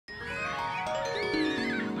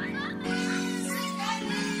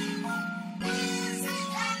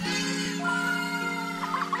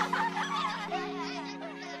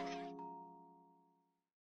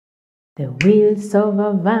The wheels of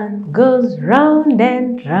a van goes round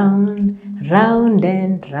and round, round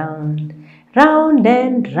and round, round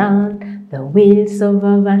and round. The wheels of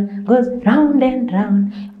a van goes round and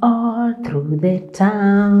round, all through the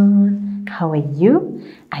town. How are you?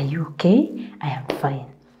 Are you okay? I am fine.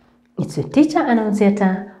 It's your Teacher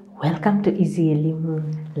Anauncieta. Welcome to EasyElimu,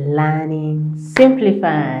 Learning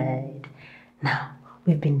Simplified. Now,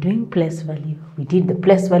 we've been doing place value. We did the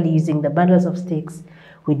place value using the bundles of sticks.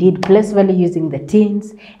 We did place value using the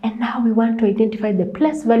tens. And now we want to identify the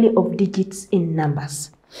place value of digits in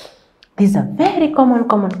numbers. This is a very common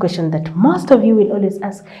question that most of you will always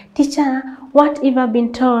ask. Teacher, what if I've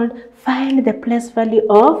been told, find the place value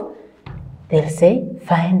of, they'll say,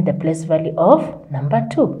 find the place value of number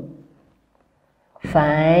 2.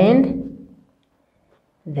 Find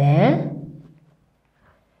the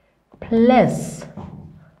place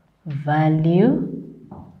value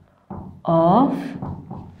of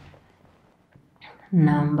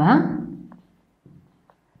number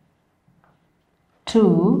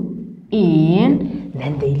 2 in,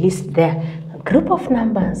 then they list their group of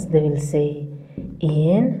numbers. They will say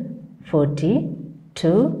in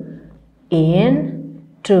 42, in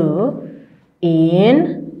 2,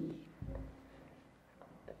 in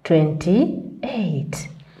 28.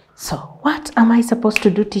 So what am I supposed to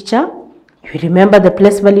do, teacher? You remember the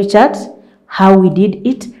place value chart? How we did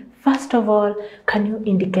it? First of all, can you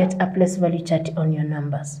indicate a place value chart on your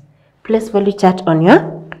numbers? Place value chart on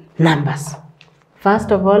your numbers.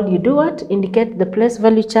 First of all, you do what? Indicate the place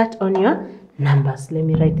value chart on your numbers. Let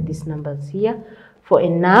me write these numbers here for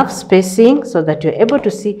enough spacing so that you're able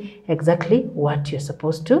to see exactly what you're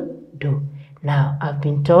supposed to do. Now, I've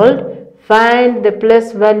been told, find the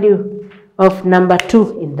place value of number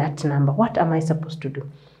 2 in that number. What am I supposed to do?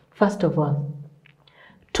 First of all,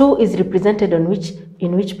 2 is represented in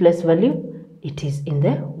which place value? It is in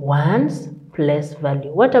the ones place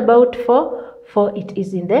value. What about 4? 4, it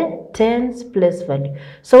is in the tens place value.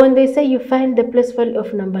 So when they say you find the place value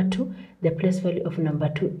of number 2, the place value of number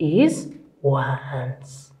 2 is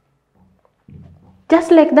ones.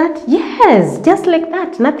 Just like that? Yes, just like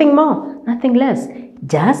that. Nothing more, nothing less.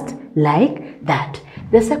 Just like that.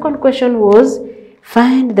 The second question was,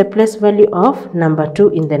 find the place value of number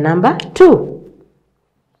 2 in the number 2.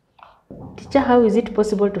 Teacher, how is it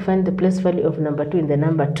possible to find the place value of number 2 in the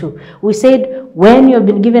number 2? We said, when you have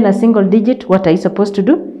been given a single digit, what are you supposed to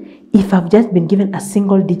do? If I've just been given a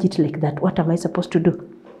single digit like that, what am I supposed to do?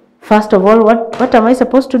 First of all, what am I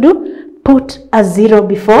supposed to do? Put a 0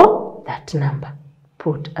 before that number.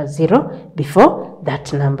 Put a 0 before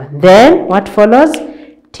that number. Then, what follows?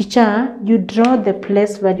 Teacher, you draw the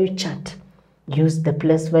place value chart. Use the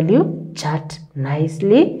place value chart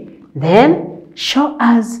nicely. Then, show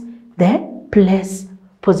us the place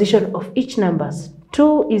position of each numbers.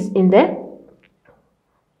 2 is in the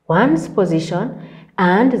ones position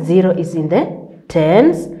and 0 is in the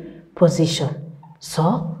tens position.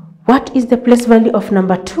 So, what is the place value of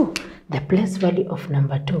number 2? The place value of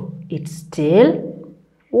number 2, it's still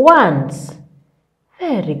ones.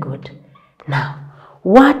 Very good. Now,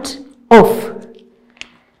 what of?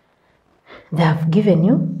 They have given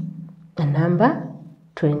you a number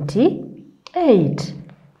 28.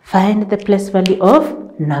 Find the place value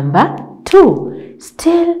of number 2.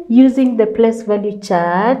 Still using the place value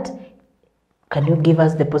chart, can you give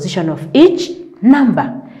us the position of each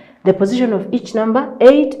number? The position of each number,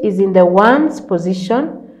 8 is in the ones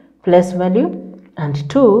position, place value, and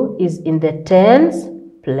 2 is in the tens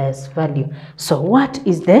place value. So what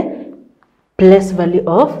is the place value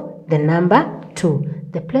of the number 2?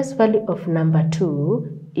 The place value of number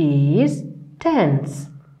 2 is tens.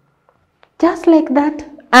 Just like that.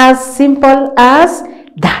 As simple as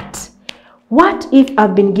that. What if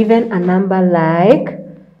I've been given a number like,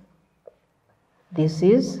 this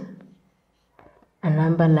is a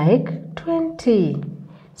number like 20.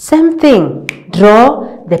 Same thing.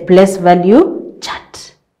 Draw the place value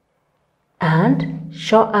chart and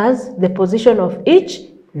show us the position of each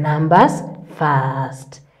numbers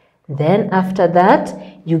first. Then after that,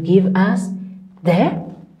 you give us the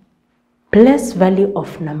place value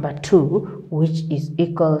of number 2, which is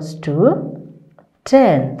equals to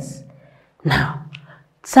tens. Now,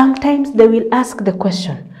 sometimes they will ask the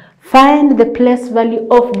question, find the place value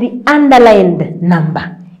of the underlined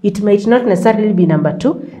number. It might not necessarily be number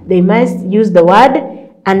 2. They must use the word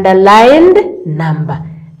underlined number.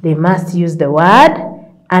 They must use the word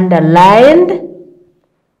underlined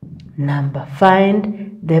number.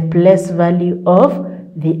 Find the place value of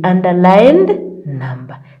the underlined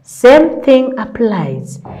number. Same thing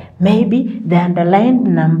applies. Maybe the underlined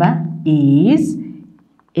number is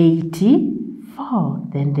 85. 4.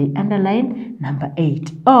 Then they underline number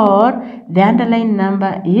 8. Or the underlined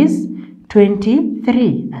number is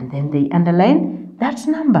 23. And then they underline that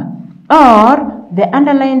number. Or the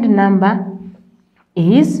underlined number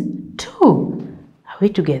is 2. Are we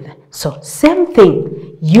together? So same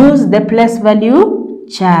thing. Use the place value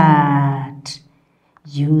chart.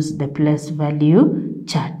 Use the place value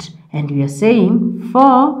chart. And we are saying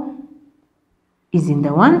 4 is in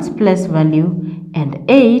the ones place value and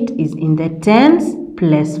 8 is in the tens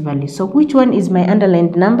place value. So which one is my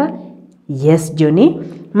underlined number? Yes, Johnny.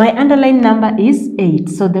 My underlined number is 8.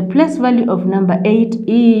 So the place value of number 8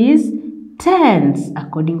 is tens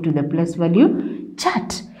according to the place value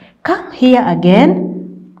chart. Come here again.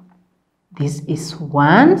 This is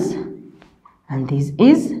ones and this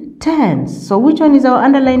is tens. So which one is our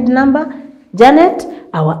underlined number? Janet,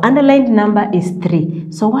 our underlined number is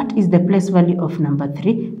 3. So what is the place value of number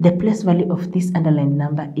 3? The place value of this underlined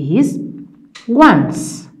number is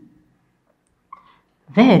ones.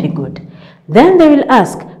 Very good. Then they will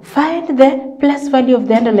ask, find the place value of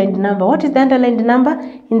the underlined number. What is the underlined number?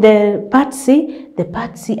 In the part C, the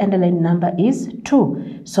part C underlined number is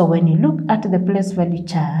 2. So when you look at the place value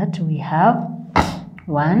chart, we have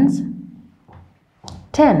ones,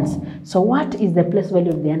 tens. So what is the place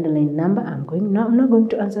value of the underlined number? I'm not going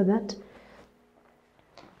to answer that.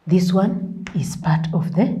 This one is part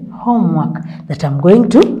of the homework that I'm going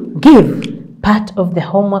to give. Part of the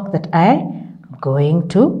homework that I'm going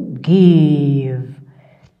to give.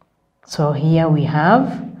 So here we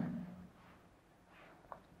have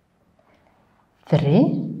 3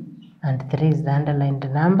 and 3 is the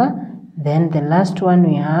underlined number. Then the last one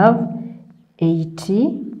we have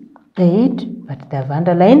 88. But they have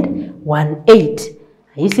underlined 18.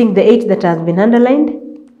 Are you seeing the 8 that has been underlined?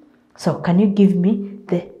 So can you give me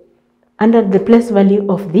the place value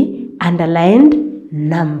of the underlined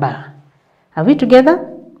number? Are we together?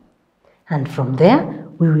 And from there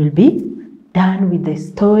we will be done with the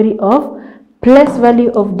story of place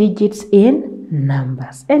value of digits in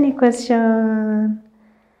numbers. Any question?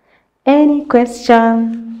 Any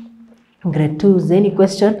question? Grade 2, any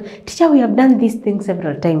question? Teacher, we have done these things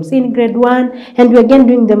several times in grade 1 and we are again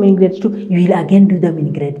doing them in grade 2. You will again do them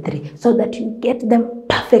in grade 3 so that you get them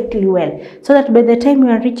perfectly well. So that by the time you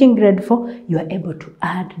are reaching grade 4, you are able to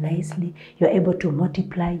add nicely, you are able to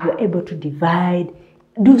multiply, you are able to divide,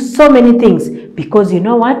 do so many things because you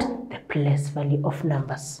know what? The place value of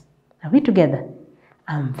numbers. Are we together?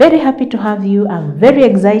 I'm very happy to have you. I'm very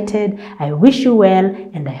excited. I wish you well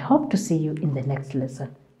and I hope to see you in the next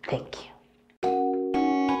lesson. Thank you.